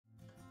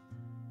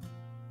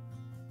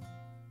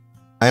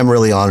I am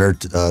really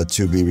honored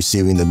to be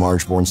receiving the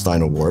Marge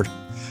Bornstein Award.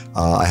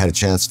 I had a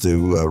chance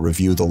to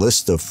review the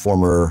list of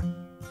former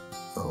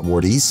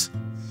awardees,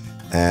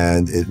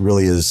 and it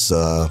really is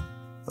a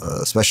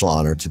special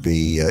honor to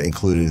be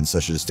included in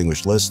such a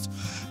distinguished list.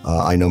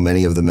 I know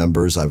many of the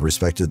members. I've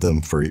respected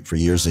them for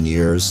years and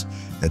years,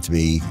 and to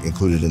be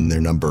included in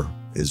their number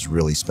is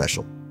really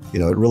special. You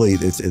know,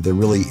 there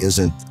really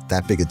isn't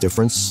that big a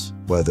difference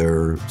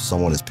whether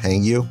someone is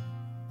paying you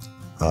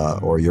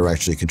or you're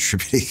actually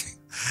contributing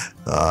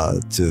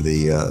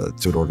to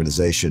an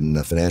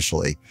organization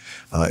financially.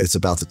 It's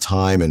about the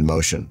time and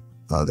motion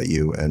that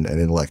you and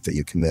intellect that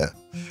you commit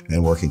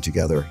and working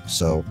together.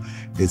 So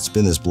it's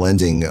been this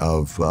blending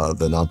of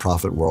the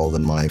nonprofit world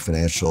and my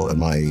financial and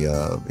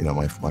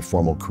my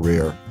formal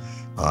career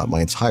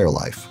my entire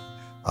life.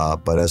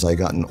 But as I've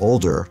gotten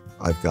older,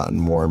 I've gotten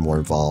more and more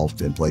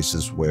involved in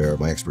places where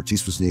my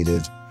expertise was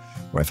needed,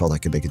 where I felt I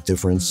could make a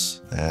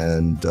difference,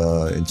 and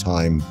in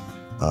time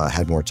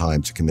had more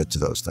time to commit to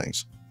those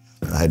things.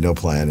 I had no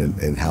plan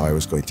in how I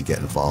was going to get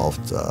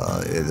involved.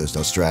 There's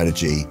no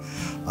strategy.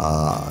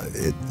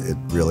 It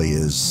really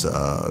is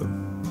a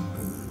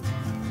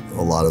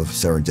lot of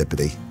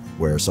serendipity,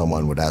 where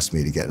someone would ask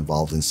me to get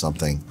involved in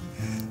something,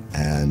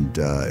 and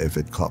if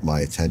it caught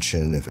my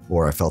attention,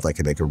 or I felt I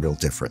could make a real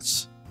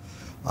difference.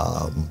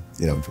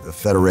 You know,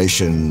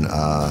 Federation,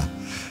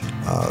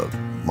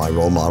 my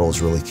role model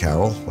is really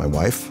Carol, my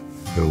wife,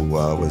 who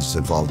was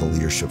involved in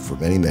leadership for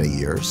many, many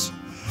years.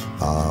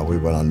 We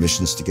went on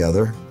missions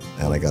together,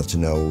 and I got to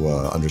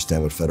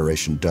understand what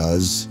Federation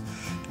does,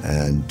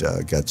 and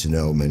got to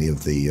know many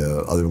of the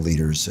other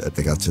leaders. I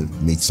got to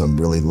meet some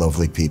really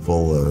lovely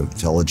people,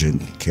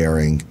 intelligent,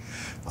 caring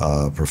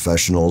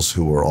professionals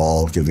who were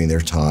all giving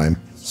their time.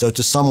 So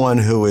to someone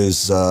who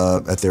is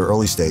at their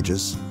early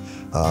stages,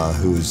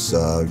 who's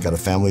got a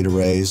family to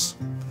raise,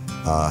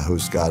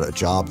 who's got a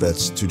job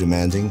that's too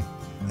demanding,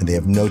 and they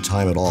have no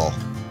time at all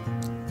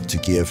to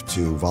give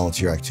to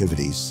volunteer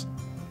activities,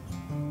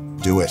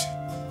 do it.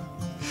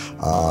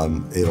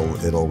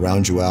 It'll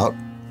round you out.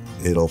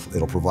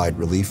 It'll provide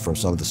relief from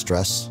some of the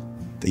stress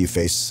that you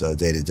face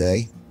day to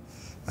day,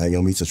 and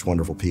you'll meet such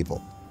wonderful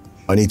people.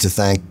 I need to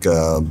thank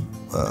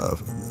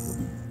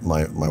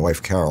my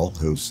wife Carol,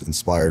 who's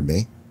inspired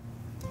me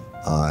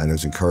and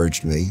who's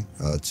encouraged me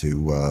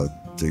to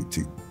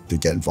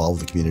get involved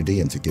in the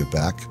community and to give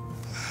back.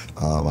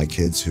 My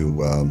kids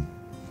who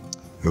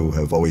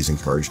have always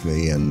encouraged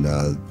me and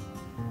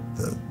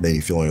made me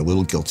feeling a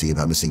little guilty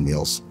about missing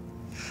meals.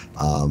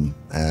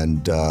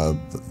 And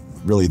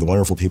really the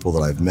wonderful people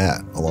that I've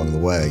met along the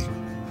way,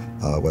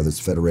 whether it's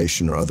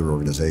Federation or other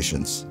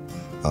organizations,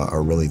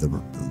 are really the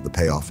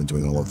payoff in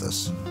doing all of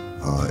this.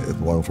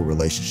 Wonderful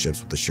relationships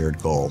with the shared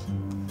goal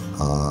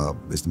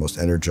is the most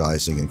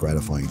energizing and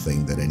gratifying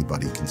thing that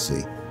anybody can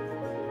see.